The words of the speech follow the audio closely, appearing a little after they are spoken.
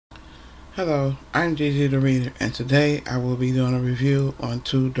Hello, I'm Dinah the Reader, and today I will be doing a review on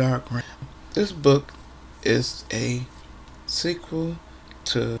Two Dark Rings. This book is a sequel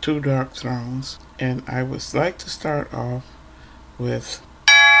to Two Dark Thrones, and I would like to start off with...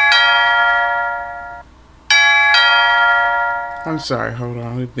 I'm sorry, hold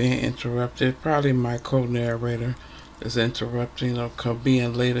on, we're being interrupted. Probably my co-narrator is interrupting or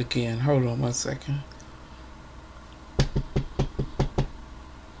being late again. Hold on one second.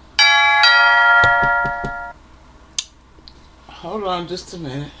 Hold on just a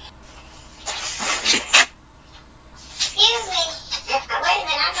minute. Excuse me. Wait a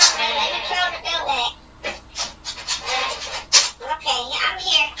minute. I'm not ready. Let me throw the bill back. Okay, I'm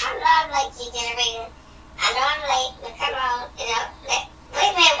here. I know I'm late, G-Generator. I know I'm late, but come on. Wait a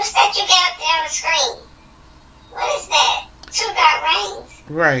minute. What's that you got up there on the screen? What is that? Two Dark Rings?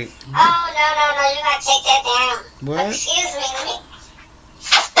 Right. Oh, no. You gotta take that down. What? Excuse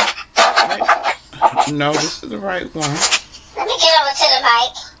me. No, this is the right one. Let me get over to the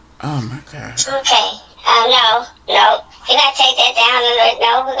mic. Oh my God. Okay. No. You gotta take that down.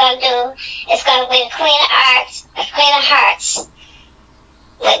 No, we're gonna do. It's gonna be the Queen of Hearts,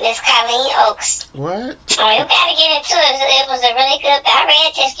 with Miss Colleen Oakes. What? Oh, you gotta get into it. It was a really good. I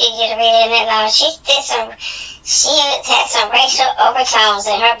read this. Did you read it? And she had some racial overtones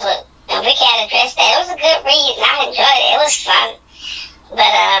in her book, and we gotta address that. It was a good read, and I enjoyed it. It was fun.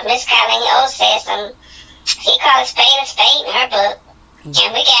 But Miss Colleen Oakes said she called a spade in her book,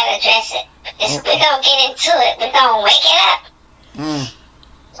 and we gotta address it. We're gonna get into it. We're gonna wake it up.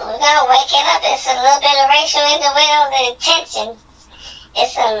 We're gonna wake it up. It's a little bit of racial innuendo and tension.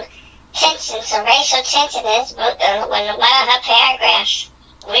 It's some racial tension in this book. One of her paragraphs.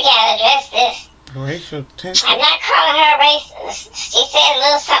 We gotta address this. Racial tension? I'm not calling her racist. She said a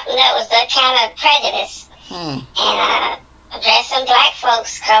little something that was a kind of prejudice. And addressing black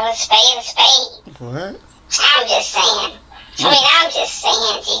folks, calling a spade. What? I'm just saying. Gigi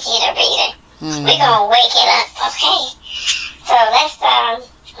the Reader. We're gonna wake it up, okay? So let's get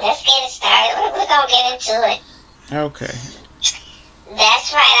it started. We're gonna get into it. Okay.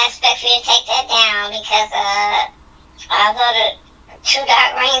 That's right. I expect for you to take that down because although the Two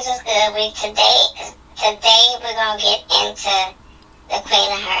Dark Rings was good, today we're gonna get into the Queen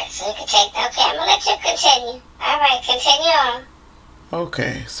of Hearts. So you can take that. Okay, I'm gonna let you continue. All right, continue on.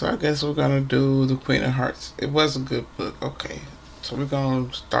 Okay, so I guess we're gonna do the Queen of Hearts. It was a good book. Okay, so we're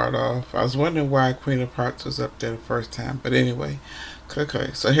gonna start off. I was wondering why Queen of Hearts was up there the first time, but anyway.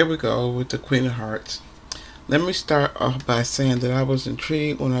 Okay, so here we go with the Queen of Hearts. Let me start off by saying that I was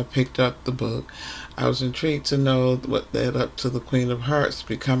intrigued when I picked up the book. I was intrigued to know what led up to the Queen of Hearts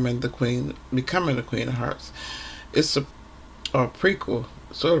becoming the Queen of Hearts. It's a prequel,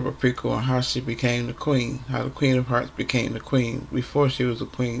 sort of a prequel on how she became the queen, how the Queen of Hearts became the queen. Before she was a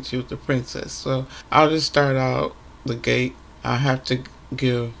queen, she was the princess. So I'll just start out the gate. I have to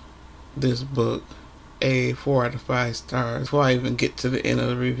give this book a 4 out of 5 stars before I even get to the end of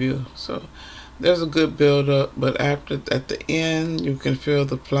the review. So there's a good build up, but at the end you can feel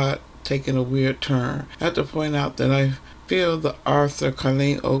the plot taking a weird turn. I have to point out that I feel the author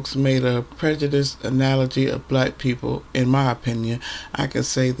Colleen Oakes made a prejudiced analogy of black people. In my opinion, I can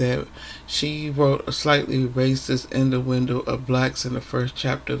say that she wrote a slightly racist innuendo of blacks in the first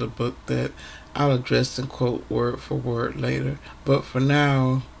chapter of the book that I'll address and quote word for word later. But for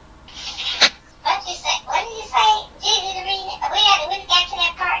now... What did you say? Gigi the Reader? We didn't get to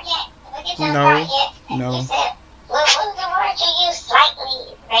that part yet. We get to that No, part yet? no. You said, what was the word you used? Slightly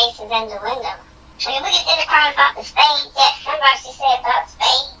racist innuendo. We get to the part about the spades yet. Remember what she said about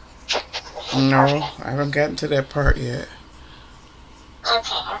spades? No, I haven't gotten to that part yet.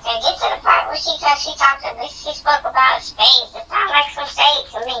 Okay. Get to the part where she spoke about spades. It sounds like some shade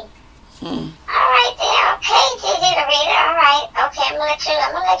to me. Alright then, okay, Gigi the Reader, alright. Okay, I'm gonna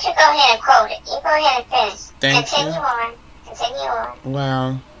let you go ahead and quote it. You go ahead and finish. Continue on.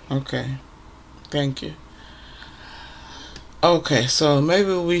 Wow, okay. Thank you. Okay, so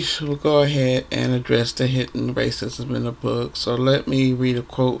maybe we should go ahead and address the hidden racism in the book. So let me read a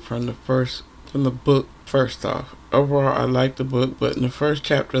quote from the book first off. Overall, I like the book, but in the first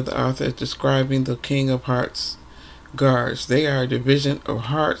chapter, the author is describing the King of Hearts guards. They are a division of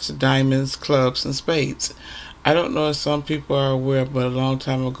hearts, diamonds, clubs, and spades. I don't know if some people are aware, but a long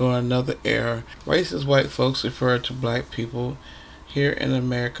time ago in another era, racist white folks referred to black people here in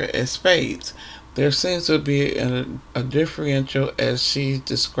America as spades. There seems to be a differential as she's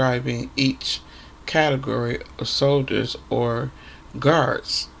describing each category of soldiers or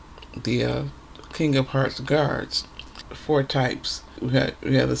guards. The King of Hearts guards. 4 types. We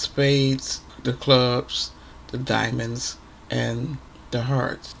have the spades, the clubs, the diamonds, and the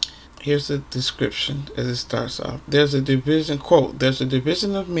hearts. Here's the description as it starts off. There's a division, quote, there's a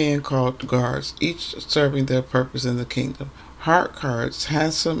division of men called guards, each serving their purpose in the kingdom. Heart guards,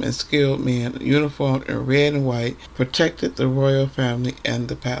 handsome and skilled men, uniformed in red and white, protected the royal family and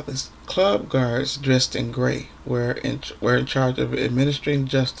the palace. Club guards, dressed in gray, were in charge of administering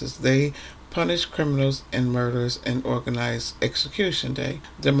justice. They punished criminals and murderers and organized execution day.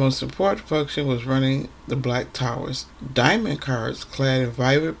 Their most important function was running the Black Towers. Diamond guards, clad in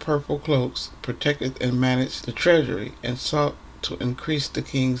vibrant purple cloaks, protected and managed the treasury and sought to increase the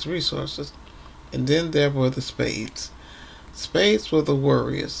king's resources. And then there were the spades. Spades were the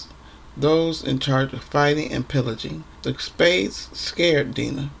warriors, those in charge of fighting and pillaging. The spades scared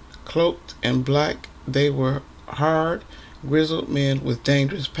Dinah. Cloaked in black, they were hard, grizzled men with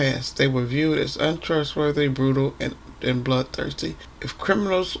dangerous pasts. They were viewed as untrustworthy, brutal, and bloodthirsty. If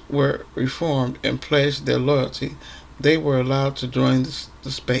criminals were reformed and pledged their loyalty, they were allowed to join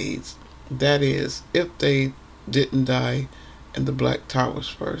the spades. That is, if they didn't die in the Black Towers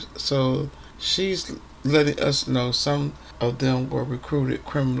first. So she's letting us know some of them were recruited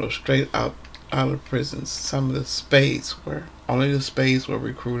criminals straight out of prisons. Some of the spades were. Only the spades were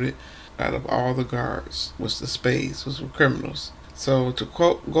recruited out of all the guards. Was the spades was criminals. So to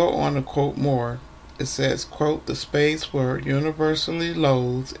quote, go on to quote more, it says, quote, the spades were universally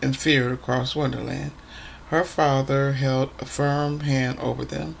loathed and feared across Wonderland. Her father held a firm hand over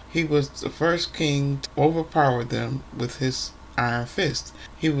them. He was the first king to overpower them with his iron fist.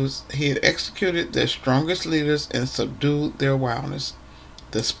 He had executed their strongest leaders and subdued their wildness.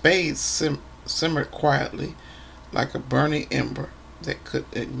 The spades simmered quietly like a burning ember that could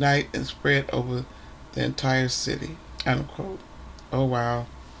ignite and spread over the entire city. Unquote. Oh wow.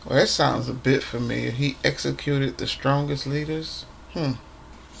 Well, that sounds a bit familiar. He executed the strongest leaders? Okay,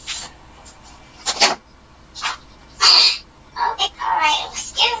 alright,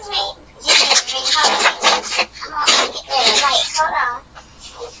 excuse me. Hold on.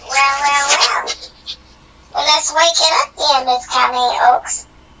 Well. Well, let's wake it up then, Miss Colleen Oaks.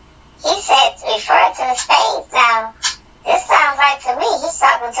 He said to refer to the spades. Now, this sounds like to me he's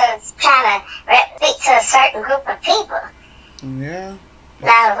trying to speak to a certain group of people. Yeah.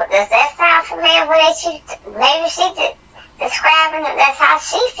 Now, does that sound familiar? Maybe she describing it, that's how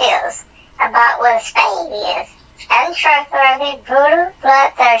she feels about what a spade is. Untrustworthy, brutal,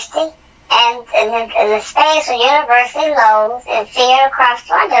 bloodthirsty, and the spades were universally loathed and feared across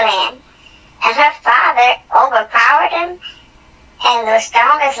Wonderland. And her father overpowered them and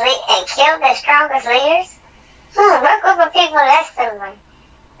killed their strongest leaders. What group of people that's similar?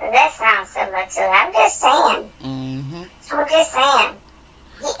 That sounds similar to. I'm just saying. I'm just saying.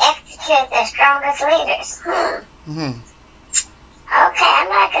 He executed their strongest leaders. Okay, I'm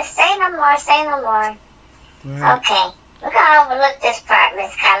not gonna say no more. Right. Okay, we're gonna overlook this part,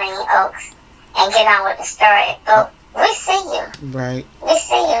 Miss Colleen Oaks, and get on with the story. But we see you. Right. We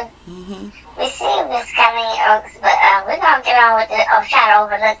see you. We see you, Miss Colleen Oaks. But we're gonna get on with try to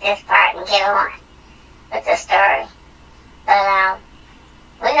overlook this part and get on with the story. But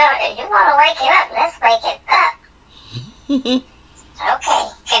if you want to wake it up, let's wake it up. Okay,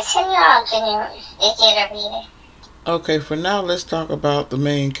 continue on, Nikita Reader. Okay, for now, let's talk about the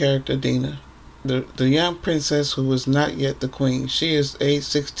main character, Dinah, the young princess who was not yet the queen. She is age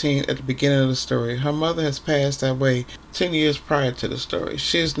 16 at the beginning of the story. Her mother has passed away 10 years prior to the story.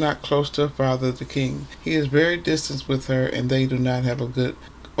 She is not close to her father, the king. He is very distant with her, and they do not have a good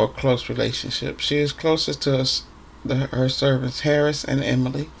or close relationship. She is closest to her servants, Harris and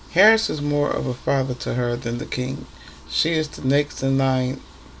Emily. Harris is more of a father to her than the king. She is the next in line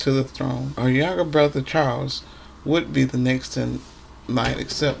to the throne. Her younger brother, Charles, would be the next in line,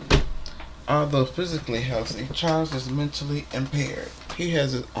 except although physically healthy, Charles is mentally impaired. He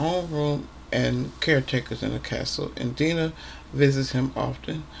has his own room and caretakers in the castle, and Dinah visits him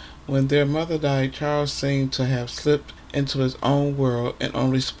often. When their mother died, Charles seemed to have slipped into his own world and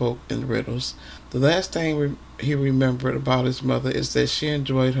only spoke in riddles. The last thing he remembered about his mother is that she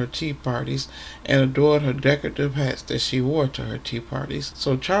enjoyed her tea parties and adored her decorative hats that she wore to her tea parties.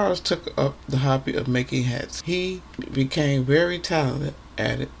 So Charles took up the hobby of making hats. He became very talented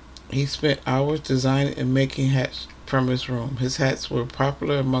at it. He spent hours designing and making hats from his room. His hats were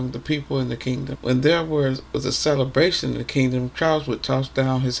popular among the people in the kingdom. When there was a celebration in the kingdom, Charles would toss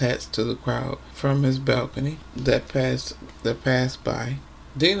down his hats to the crowd from his balcony that passed by.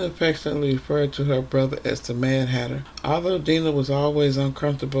 Dinah affectionately referred to her brother as the Mad Hatter. Although Dinah was always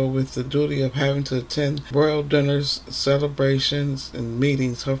uncomfortable with the duty of having to attend royal dinners, celebrations, and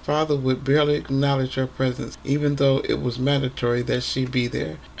meetings, her father would barely acknowledge her presence, even though it was mandatory that she be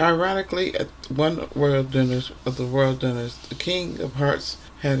there. Ironically, at one of the royal dinners, the King of Hearts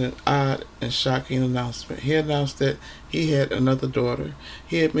had an odd and shocking announcement. He announced that he had another daughter.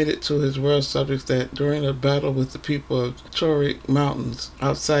 He admitted to his royal subjects that during a battle with the people of Tory Mountains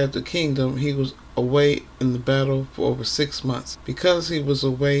outside the kingdom, he was away in the battle for over 6 months. Because he was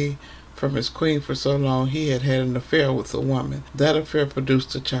away from his queen for so long, he had an affair with a woman. That affair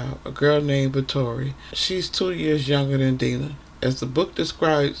produced a child, a girl named Vittori. She's 2 years younger than Dinah. As the book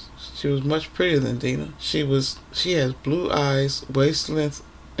describes, she was much prettier than Dinah. She has blue eyes, waist length,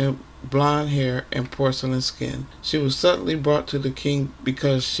 and blonde hair and porcelain skin. She was suddenly brought to the king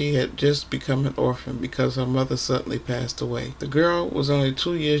because she had just become an orphan because her mother suddenly passed away. The girl was only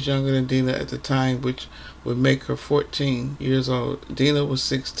 2 years younger than Dinah at the time, which would make her 14 years old. Dinah was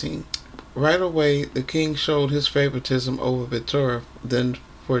 16. Right away, the king showed his favoritism over Victoria than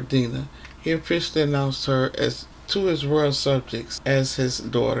for Dinah. He officially announced her to his royal subjects as his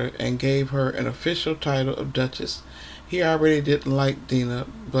daughter and gave her an official title of Duchess. He already didn't like Dinah,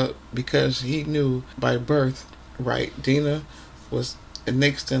 but because he knew by birth right Dinah was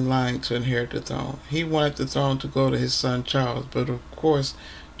next in line to inherit the throne. He wanted the throne to go to his son Charles, but of course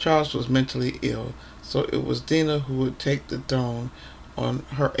Charles was mentally ill, so it was Dinah who would take the throne on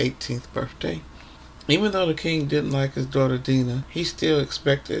her 18th birthday. Even though the king didn't like his daughter Dinah, he still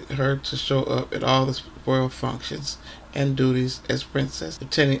expected her to show up at all the royal functions and duties as princess,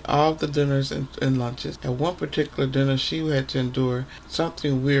 attending all of the dinners and lunches. At one particular dinner she had to endure,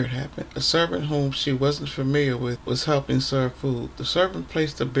 something weird happened. A servant whom she wasn't familiar with was helping serve food. The servant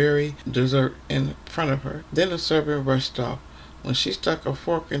placed a berry dessert in front of her. Then the servant rushed off. When she stuck a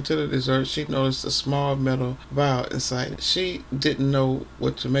fork into the dessert, she noticed a small metal vial inside it. She didn't know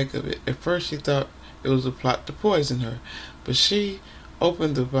what to make of it. At first she thought it was a plot to poison her, but she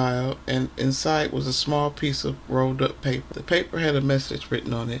opened the vial, and inside was a small piece of rolled up paper. The paper had a message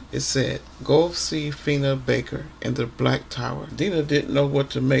written on it. It said, "Go see Fina Baker in the Black Tower." Dinah didn't know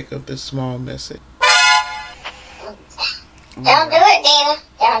what to make of this small message. Don't do it, Dinah.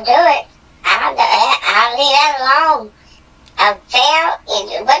 Don't do it. I'll leave that alone. A veil. What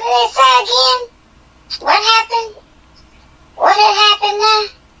did they say again? What happened? What had happened now?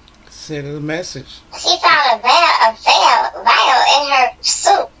 Said a message. She found a vial in her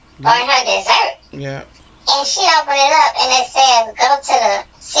soup or in her dessert. Yeah. And she opened it up and it says, "Go to the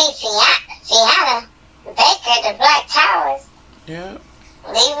Fiona Baker at the Black Towers." Yeah.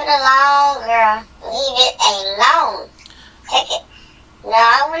 Leave it alone, girl. Leave it alone. Take it. No,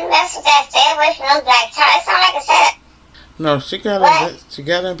 I wouldn't mess with that. Stay away from them Black Towers. It sounds like a setup. No, she got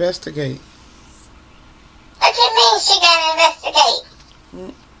to investigate. What do you mean she got to investigate?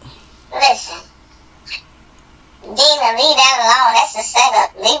 Listen, Dinah, leave that alone. That's a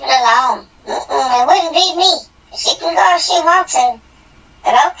setup. Leave it alone. It wouldn't be me. She can go if she wants to.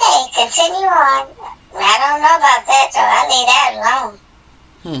 But okay, continue on. I don't know about that, so I leave that alone.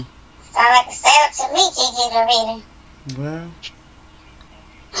 Sound like a setup to me, Gigi the reader. Well.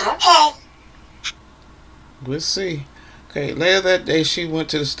 Okay. We'll see. Okay, later that day, she went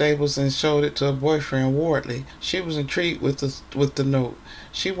to the stables and showed it to her boyfriend, Wardley. She was intrigued with the note.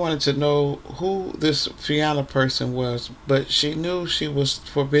 She wanted to know who this Fiona person was, but she knew she was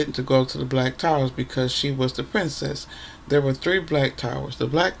forbidden to go to the Black Towers because she was the princess. There were 3 Black Towers. The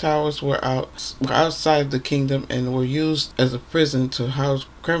Black Towers were outside the kingdom and were used as a prison to house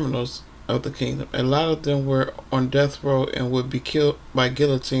criminals of the kingdom. A lot of them were on death row and would be killed by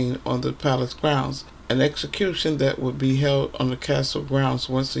guillotine on the palace grounds, an execution that would be held on the castle grounds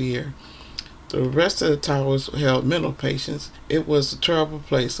once a year. The rest of the towers held mental patients. It was a terrible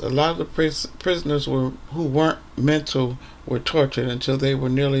place. A lot of the prisoners who weren't mental were tortured until they were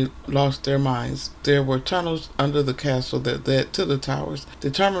nearly lost their minds. There were tunnels under the castle that led to the towers.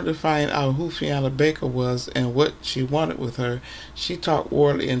 Determined to find out who Fiona Baker was and what she wanted with her, she talked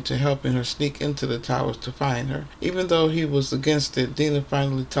Wardley into helping her sneak into the towers to find her. Even though he was against it, Dinah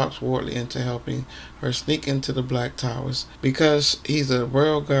finally talks Wardley into helping her sneak into the Black Towers. Because he's a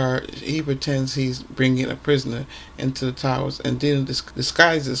royal guard, he pretends he's bringing a prisoner into the towers, and Dinah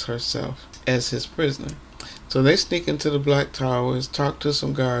disguises herself as his prisoner. So they sneak into the Black Towers, talk to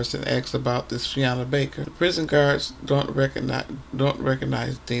some guards, and ask about this Fiona Baker. The prison guards don't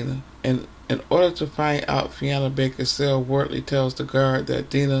recognize Dinah. And in order to find out Fiona Baker's cell, Wardley tells the guard that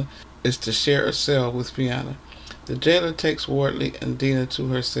Dinah is to share a cell with Fiona. The jailer takes Wardley and Dinah to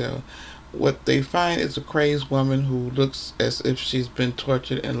her cell. What they find is a crazed woman who looks as if she's been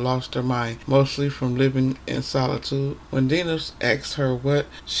tortured and lost her mind, mostly from living in solitude. When Dinah asks her what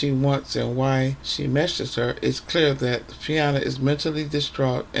she wants and why she messages her, it's clear that Fiona is mentally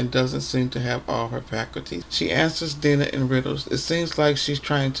distraught and doesn't seem to have all her faculties. She answers Dinah in riddles. It seems like she's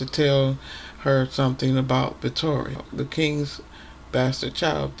trying to tell her something about Victoria. The king's bastard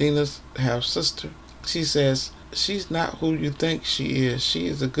child, Dinah's half sister. She says, "She's not who you think she is. She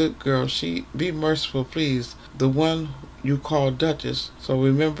is a good girl. She be merciful, please. The one you call Duchess." So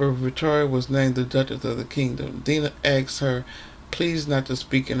remember, Victoria was named the Duchess of the Kingdom. Dinah asks her, please not to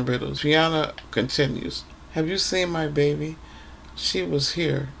speak in riddles. Fiona continues, "Have you seen my baby? She was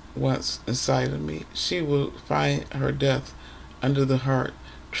here once inside of me. She will find her death under the heart,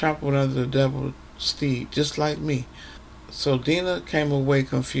 trampled under the devil's steed, just like me." So Dinah came away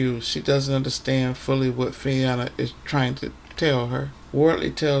confused. She doesn't understand fully what Fiona is trying to tell her.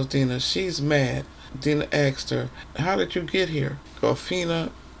 Wortley tells Dinah she's mad. Dinah asked her, "How did you get here?" Fiona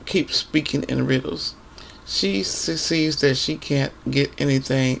keeps speaking in riddles. She sees that she can't get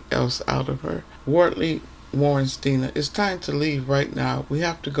anything else out of her. Wortley warns Dinah, "It's time to leave right now. We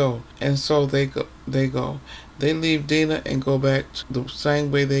have to go." And so they go. They leave Dinah and go back the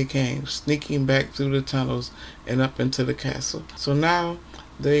same way they came, sneaking back through the tunnels and up into the castle. So now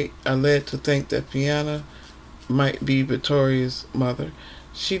they are led to think that Fiona might be Victoria's mother.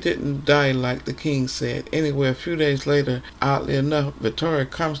 She didn't die like the king said. Anyway, a few days later, oddly enough, Victoria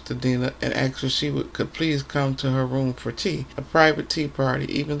comes to Dinah and asks if she could please come to her room for tea, a private tea party.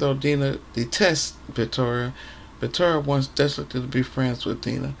 Even though Dinah detests Victoria, Victoria wants desperately to be friends with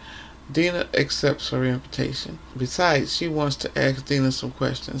Dinah. Dinah accepts her invitation. Besides, she wants to ask Dinah some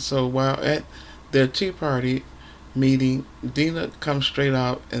questions. So while at their tea party meeting, Dinah comes straight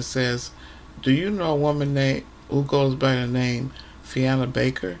out and says, "Do you know a woman who goes by the name Fiona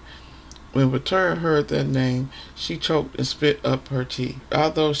Baker?" When Victoria heard that name, she choked and spit up her tea.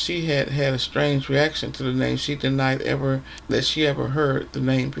 Although she had had a strange reaction to the name, she denied that she ever heard the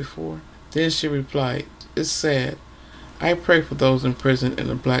name before. Then she replied, "It's sad. I pray for those imprisoned in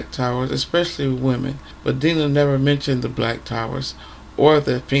the Black Towers, especially women." But Dinah never mentioned the Black Towers or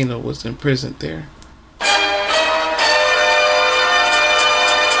that Fiona was imprisoned there.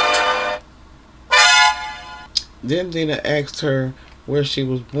 Then Dinah asked her where she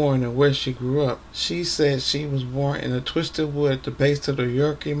was born and where she grew up. She said she was born in a twisted wood at the base of the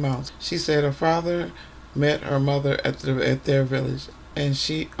Yorkie Mountains. She said her father met her mother at their village, and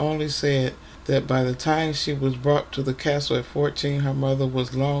she only said that by the time she was brought to the castle at 14, her mother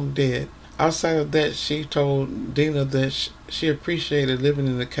was long dead. Outside of that, she told Dinah that she appreciated living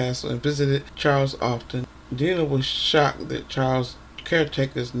in the castle and visited Charles often. Dinah was shocked that Charles'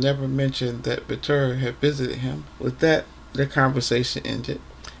 caretakers never mentioned that Victoria had visited him. With that, their conversation ended.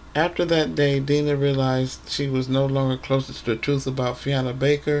 After that day, Dinah realized she was no longer closer to the truth about Fiona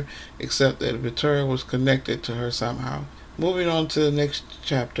Baker, except that Victoria was connected to her somehow. Moving on to the next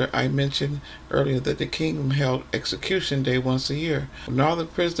chapter, I mentioned earlier that the kingdom held execution day once a year. When all the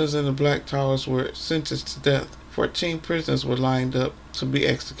prisoners in the Black Towers were sentenced to death, 14 prisoners were lined up to be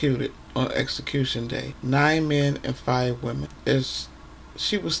executed on execution day. 9 men and 5 women. As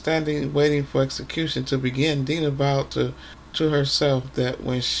she was standing waiting for execution to begin, Dinah vowed to herself that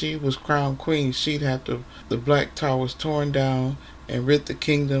when she was crowned queen, she'd have the Black Towers torn down and rid the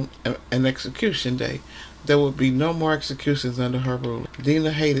kingdom an execution day. There would be no more executions under her rule.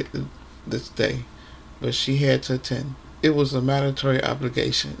 Dinah hated this day, but she had to attend. It was a mandatory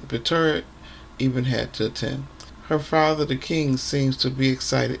obligation. Victoria even had to attend. Her father, the king, seems to be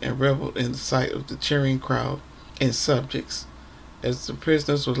excited and reveled in the sight of the cheering crowd and subjects as the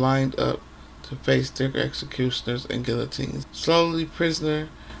prisoners were lined up to face their executioners and guillotines. Slowly, prisoner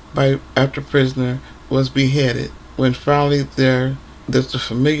after prisoner was beheaded. When finally the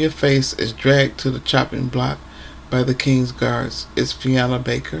familiar face is dragged to the chopping block by the king's guards, it's Fiona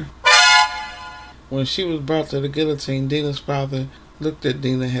Baker. When she was brought to the guillotine, Dinah's father looked at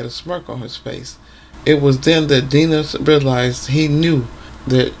Dinah and had a smirk on his face. It was then that Dinah realized he knew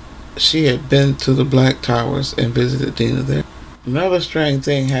that she had been to the Black Towers and visited Dinah there. Another strange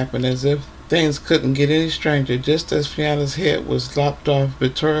thing happened. As if things couldn't get any stranger, just as Fiona's head was lopped off,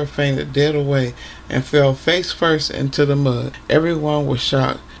 Victoria fainted dead away and fell face first into the mud. Everyone was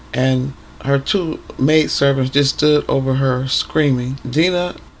shocked, and her 2 maidservants just stood over her screaming.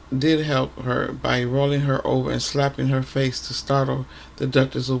 Dinah did help her by rolling her over and slapping her face to startle the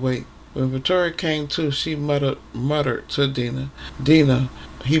Duchess awake. When Victoria came to, she muttered to Dinah, "Dinah,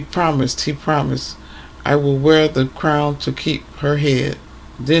 he promised. I will wear the crown to keep her head."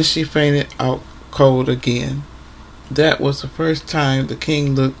 Then she fainted out cold again. That was the first time the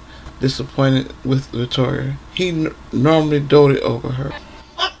king looked disappointed with Victoria. He normally doted over her.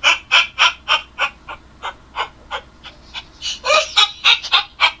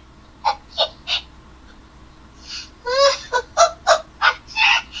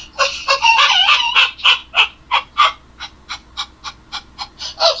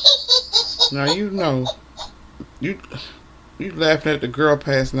 Now you You laughing at the girl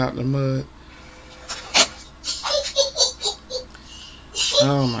passing out in the mud.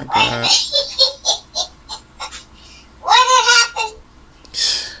 Oh my God. What had happened?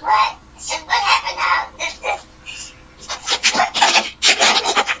 What? So what happened now?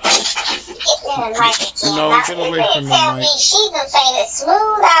 No, get away from the mic. She done fainted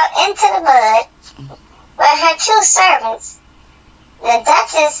smooth out into the mud where her two servants, the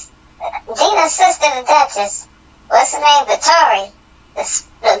Duchess, Dina's sister, the Duchess, what's her name, Victoria,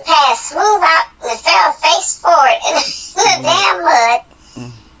 the passed smooth out and fell face forward in the damn mud.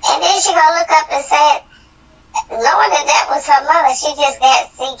 And then she gonna look up and say, knowing that was her mother, she get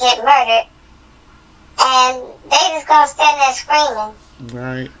murdered. And they just gonna stand there screaming.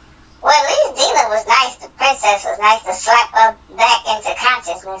 Right. Well, at least Dinah was nice. The princess was nice to slap her back into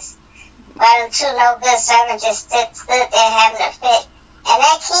consciousness. While the two no good servants just stood there having a fit. And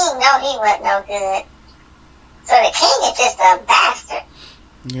that king, no, he wasn't no good. So the king is just a bastard.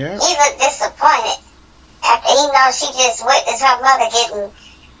 Yeah. He looked disappointed after he knows she just witnessed her mother getting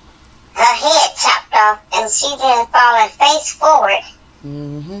her head chopped off, and she then falling face forward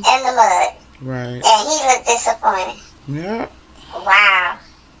in the mud. Right. And he looked disappointed. Yeah. Wow.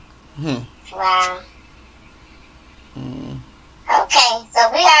 Wow. Okay,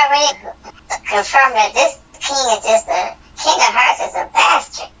 so we already confirmed that this king is just King of Hearts is a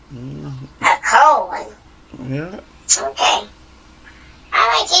bastard. A cold one. Yeah. Okay. All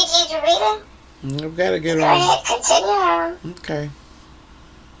right, Gigi, you read it? I've got to get Go on. ahead, continue on. Okay.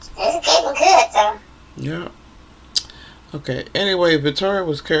 It's getting good, though. Yeah. Okay. Anyway, Victoria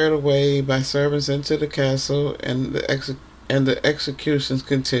was carried away by servants into the castle, and the executions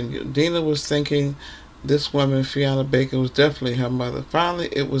continued. Dinah was thinking this woman, Fiona Baker, was definitely her mother. Finally,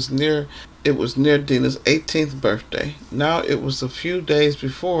 it was near Dinah's 18th birthday. Now it was a few days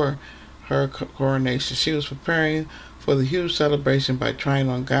before her coronation. She was preparing for the huge celebration by trying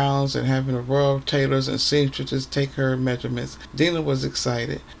on gowns and having the royal tailors and seamstresses take her measurements. Dinah was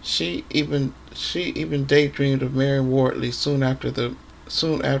excited. She even daydreamed of marrying Wardley soon after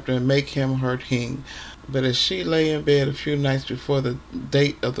and make him her king. But as she lay in bed a few nights before the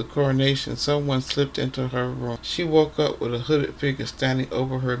date of the coronation, someone slipped into her room. She woke up with a hooded figure standing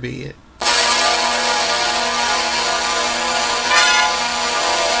over her bed.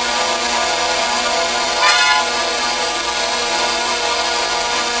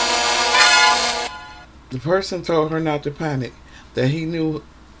 The person told her not to panic, that he knew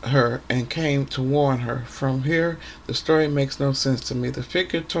her and came to warn her. From here, the story makes no sense to me. The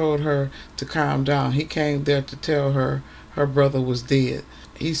figure told her to calm down. He came there to tell her her brother was dead.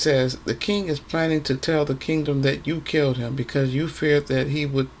 He says, the king is planning to tell the kingdom that you killed him because you feared that he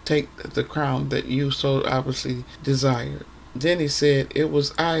would take the crown that you so obviously desired. Then he said, it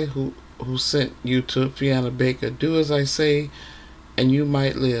was I who sent you to Fiona Baker. Do as I say and you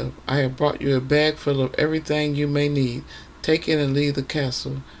might live. I have brought you a bag full of everything you may need. Take it and leave the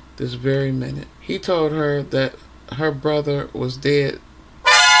castle this very minute. He told her that her brother was dead.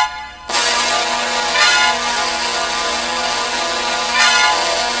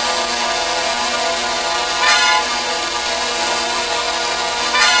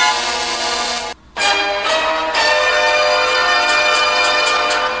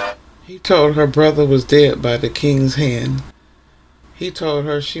 He told her brother was dead by the king's hand. He told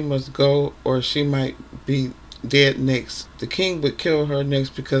her she must go or she might be dead next. The king would kill her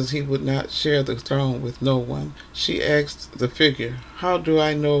next because he would not share the throne with no one. She asked the figure, how do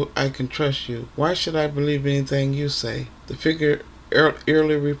I know I can trust you? Why should I believe anything you say? The figure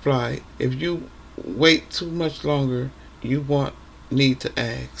eerily replied, if you wait too much longer, you won't need to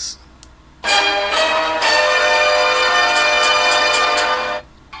ask.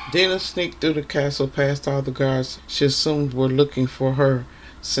 Dinah sneaked through the castle past all the guards she assumed were looking for her,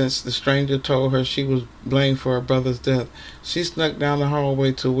 since the stranger told her she was blamed for her brother's death. She snuck down the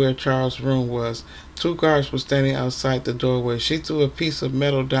hallway to where Charles' room was. 2 guards were standing outside the doorway. She threw a piece of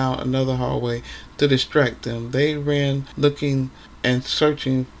metal down another hallway to distract them. They ran looking and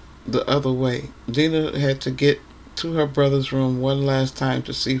searching the other way. Dinah had to get to her brother's room one last time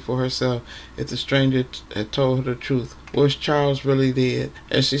to see for herself if the stranger had told her the truth. Was Charles really dead?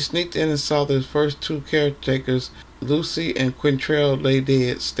 As she sneaked in and saw the first 2 caretakers, Lucy and Quintrell, lay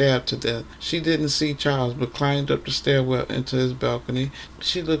dead, stabbed to death. She didn't see Charles, but climbed up the stairwell into his balcony.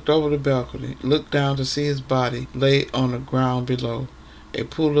 She looked over the balcony, looked down to see his body lay on the ground below, a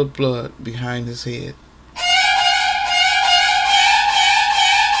pool of blood behind his head.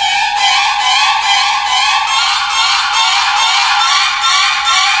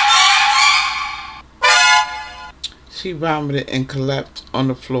 She vomited and collapsed on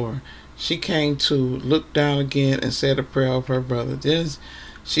the floor. She came to, looked down again, and said a prayer of her brother. Then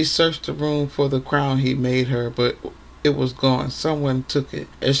she searched the room for the crown he made her, but it was gone. Someone took it.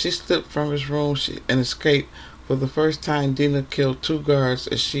 As she slipped from his room and escaped, for the first time, Dinah killed 2 guards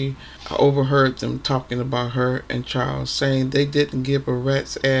as she overheard them talking about her and Charles, saying they didn't give a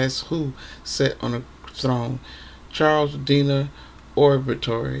rat's ass who sat on the throne, Charles, Dinah,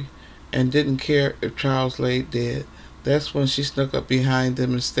 Orbitory, and didn't care if Charles lay dead. That's when she snuck up behind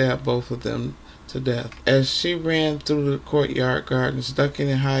them and stabbed both of them to death. As she ran through the courtyard gardens,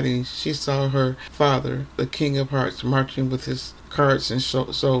 ducking and hiding, she saw her father, the King of Hearts, marching with his carts and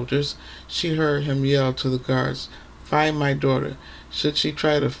soldiers. She heard him yell to the guards, "Find my daughter. Should she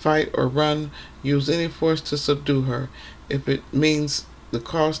try to fight or run, use any force to subdue her. If it means the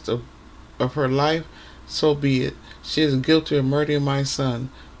cost of her life, so be it. She is guilty of murdering my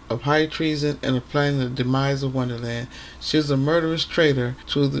son, of high treason, and of planning the demise of Wonderland. She is a murderous traitor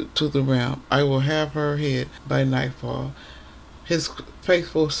to the realm. I will have her head by nightfall." His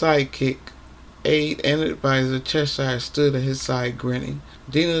faithful sidekick, aide, and advisor Cheshire stood at his side, grinning.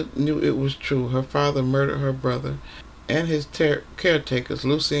 Dinah knew it was true. Her father murdered her brother and his caretakers,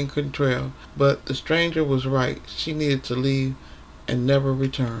 Lucy and Contrell. But the stranger was right. She needed to leave and never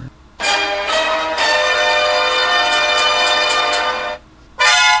return.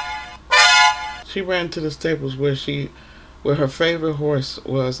 She ran to the stables where her favorite horse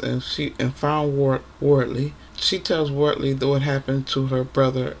was, and found Wardley. She tells Wardley what happened to her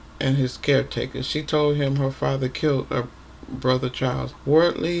brother and his caretaker. She told him her father killed her brother Charles.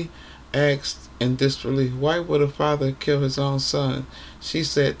 Wardley asked in disbelief, "Why would a father kill his own son?" She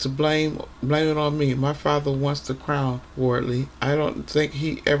said, "To blame it on me. My father wants the crown, Wardley. I don't think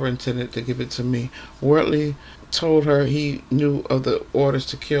he ever intended to give it to me." Wardley told her he knew of the orders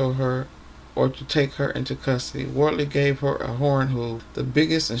to kill her or to take her into custody. Wardley gave her a horn hoof, the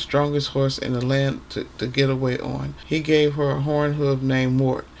biggest and strongest horse in the land to get away on. He gave her a horn hoof named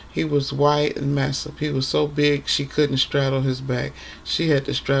Mort. He was wide and massive. He was so big she couldn't straddle his back. She had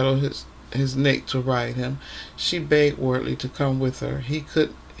to straddle his neck to ride him. She begged Wardley to come with her. He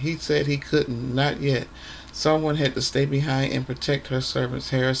said he couldn't, not yet. Someone had to stay behind and protect her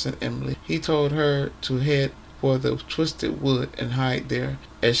servants, Harris and Emily. He told her to head for the Twisted Wood and hide there.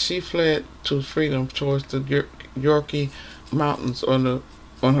 As she fled to freedom towards the Yorkie Mountains on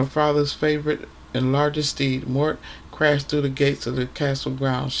her father's favorite and largest steed, Mort crashed through the gates of the castle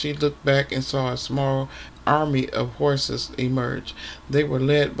grounds. She looked back and saw a small army of horses emerge. They were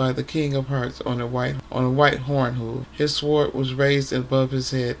led by the King of Hearts on a white horn hoof. His sword was raised above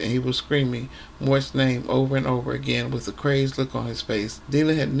his head, and he was screaming Mort's name over and over again with a crazed look on his face.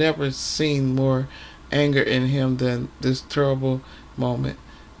 Dinah had never seen more anger in him than this terrible moment,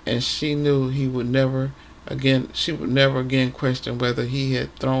 and she knew she would never again question whether he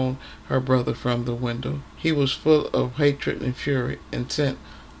had thrown her brother from the window. He was full of hatred and fury, intent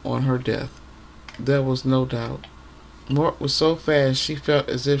on her death. There was no doubt. Mort was so fast she felt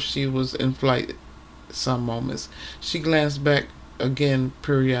as if she was in flight some moments. She glanced back again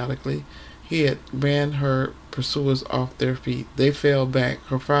periodically. He had ran her pursuers off their feet. They fell back.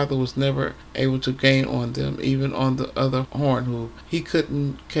 Her father was never able to gain on them, even on the other horn hoof. He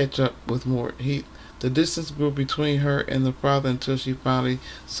couldn't catch up with Mort. The distance grew between her and the father until she finally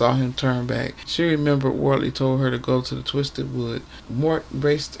saw him turn back. She remembered Wardley told her to go to the Twisted Wood. Mort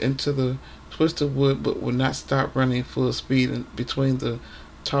raced into the Twisted Wood but would not stop running full speed between the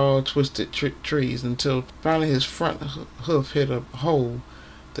tall, twisted trees until finally his front hoof hit a hole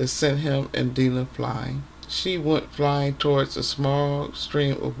that sent him and Dinah flying. She went flying towards a small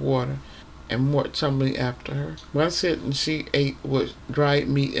stream of water, and Mort tumbling after her. Once hidden, she ate what dried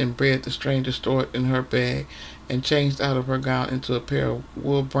meat and bread the stranger stored in her bag, and changed out of her gown into a pair of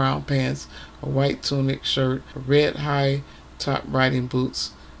wool brown pants, a white tunic shirt, red high-top riding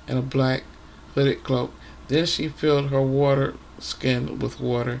boots, and a black hooded cloak. Then she filled her water skin with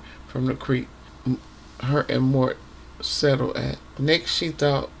water from the creek her and Mort settled at. Next she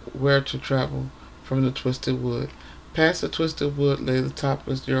thought where to travel from the Twisted Wood. Past the Twisted Wood lay the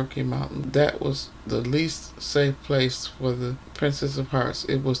topless Yorkie Mountain. That was the least safe place for the Princess of Hearts.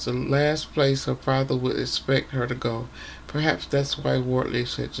 It was the last place her father would expect her to go. Perhaps that's why Wardley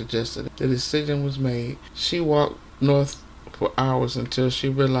had suggested it. The decision was made. She walked north for hours until she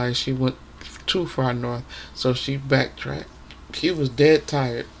realized she went too far north, so she backtracked. She was dead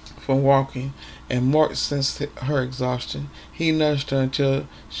tired from walking, and Mort sensed her exhaustion. He nudged her until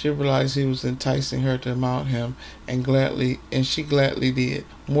she realized he was enticing her to mount him, and she gladly did.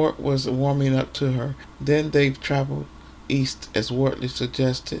 Mort was warming up to her. Then they traveled east as Wardley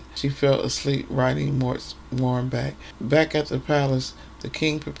suggested. She fell asleep riding Mort's warm back. Back at the palace, The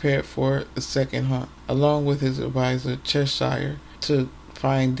king prepared for the second hunt, along with his advisor Cheshire, to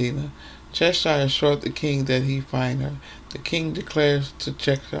find Dinah. Cheshire assured the king that he find her. The king declares to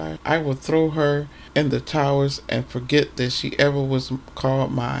Cheshire, "I will throw her in the towers and forget that she ever was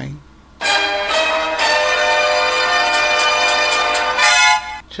called mine."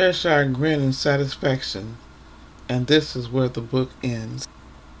 Cheshire grinned in satisfaction, and this is where the book ends.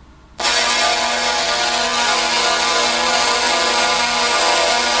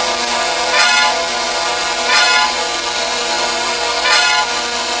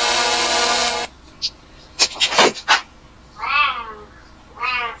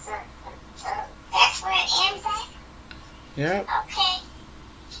 Yep. Okay.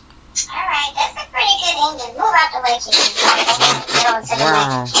 Alright, that's a pretty good ending. Move out the way, Chichi. Get on to the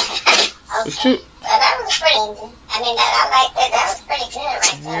Wow. next. Okay. But you, Well, that was a pretty ending. I mean, I like that. That was pretty good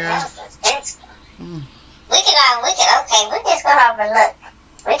right there. Yeah. That was suspenseful. mm, We just gonna overlook.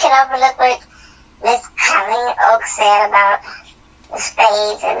 We can overlook what Miss Colleen Oaks said about the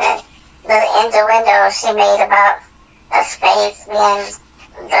spades and the little innuendo she made about the spades being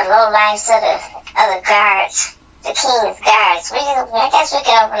the low lives of the guards. The king's guards. I guess we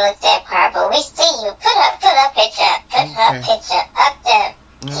can overlook that part, but we see you. Put her picture up. Put her Okay. picture up there,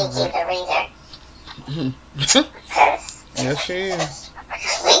 Gigi Mhm. the reader. Because Yes, she is.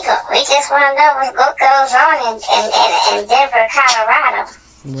 we just want to know what goes on in Denver, Colorado.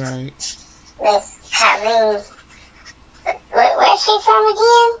 Right. Miss Colleen. Where's she from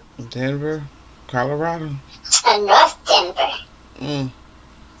again? Denver, Colorado. North Denver. Mm.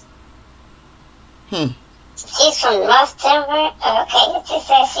 She's from North Denver? Okay, she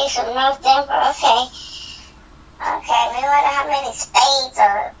says she's from North Denver. Okay. Okay, we wonder how many spades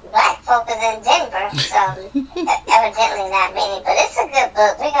or black folk is in Denver. So, evidently not many. But it's a good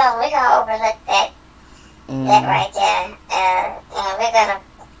book. We're gonna overlook that right there. We're gonna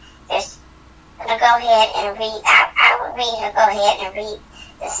just go ahead and read. I would read her. Go ahead and read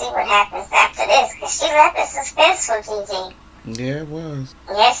to see what happens after this. Because she left it suspenseful, Gigi. Yeah, it was.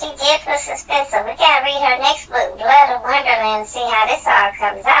 Yes, she did for suspense. So we gotta read her next book, Blood of Wonderland, and see how this all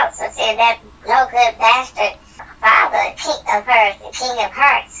comes out. So see that no good bastard father, king of hers, the King of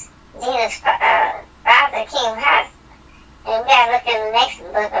Hearts, Dinah's father, King of Hearts. And we gotta look in the next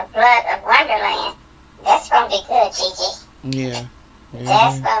book of Blood of Wonderland. That's gonna be good, Gigi. Yeah.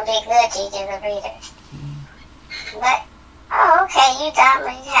 That's gonna be good, Gigi the reader. But okay, you done.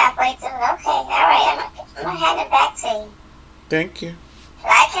 You halfway through. Okay, all right. I'm gonna hand it back to you. Thank you.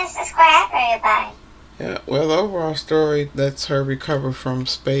 Like and subscribe, everybody. Yeah, well, the overall story lets her recover from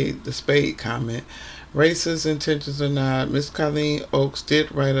the spade comment. Racist intentions or not, Miss Colleen Oaks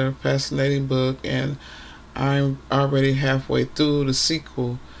did write a fascinating book, and I'm already halfway through the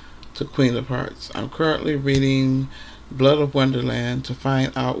sequel to Queen of Hearts. I'm currently reading Blood of Wonderland to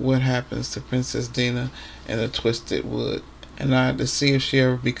find out what happens to Princess Dinah in the Twisted Wood, and to see if she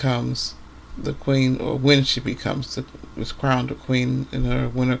ever becomes the queen, or when she is crowned a queen,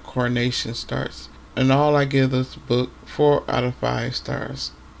 and when her coronation starts. And all, I give this book 4 out of 5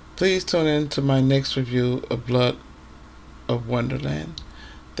 stars. Please tune in to my next review of Blood of Wonderland.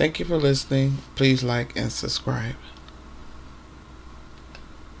 Thank you for listening. Please like and subscribe.